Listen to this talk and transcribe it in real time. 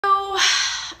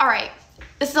All right.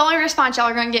 This is the only response y'all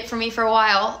are going to get from me for a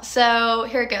while. So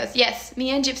here it goes. Yes,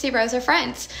 me and Gypsy Rose are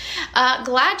friends.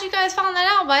 Glad you guys found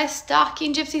that out by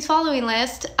stalking Gypsy's following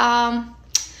list. Y'all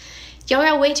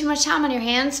got way too much time on your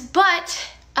hands.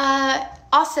 But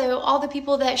also, all the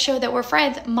people that show that we're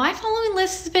friends, my following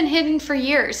list has been hidden for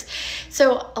years.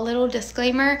 So a little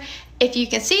disclaimer. If you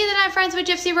can see that I'm friends with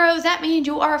Gypsy Rose, that means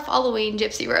you are following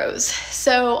Gypsy Rose.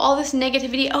 So all this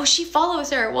negativity, oh, she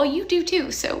follows her. Well, you do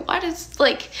too. So why does,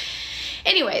 like...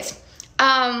 Anyways,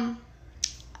 I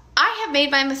have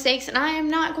made my mistakes and I am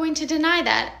not going to deny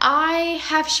that. I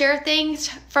have shared things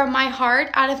from my heart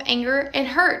out of anger and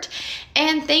hurt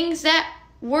and things that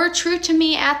were true to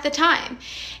me at the time.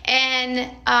 And,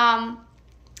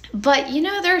 but you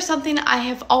know, there's something I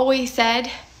have always said,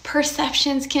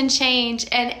 perceptions can change,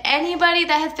 and anybody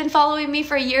that has been following me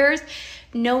for years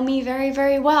know me very,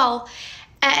 very well.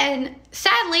 And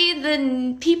sadly,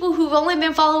 the people who've only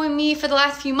been following me for the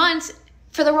last few months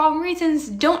for the wrong reasons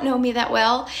don't know me that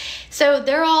well. So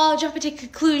they're all jumping to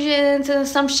conclusions and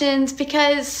assumptions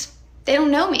because they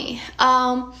don't know me.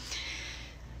 I'm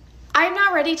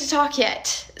not ready to talk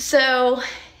yet. So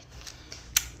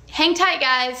hang tight,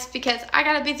 guys, because I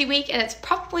got a busy week and it's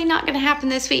probably not going to happen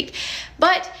this week.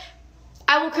 But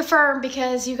I will confirm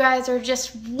because you guys are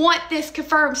just want this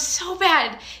confirmed so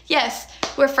bad. Yes,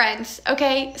 we're friends.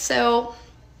 Okay, so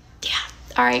yeah,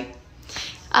 all right.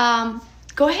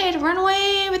 Go ahead, run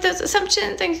away with those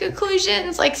assumptions and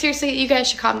conclusions. Like, seriously, you guys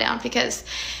should calm down because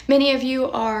many of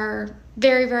you are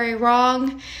very, very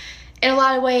wrong in a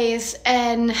lot of ways.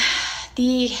 And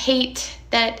the hate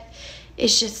that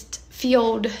is just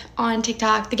fueled on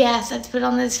TikTok, the gas that's put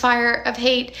on this fire of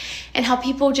hate, and how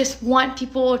people just want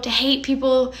people to hate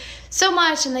people so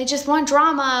much and they just want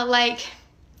drama. Like,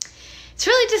 it's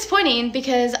really disappointing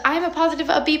because I'm a positive,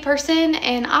 upbeat person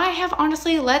and I have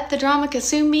honestly let the drama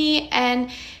consume me and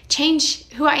change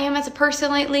who I am as a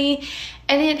person lately.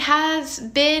 And it has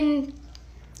been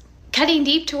cutting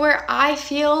deep to where I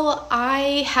feel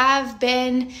I have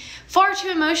been far too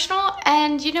emotional.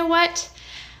 And you know what?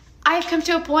 I've come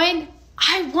to a point,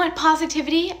 I want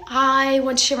positivity. I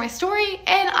want to share my story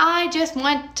and I just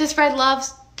want to spread love,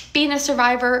 being a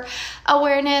survivor,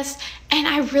 awareness, and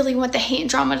I really want the hate and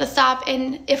drama to stop.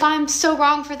 And if I'm so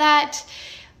wrong for that,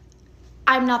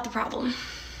 I'm not the problem.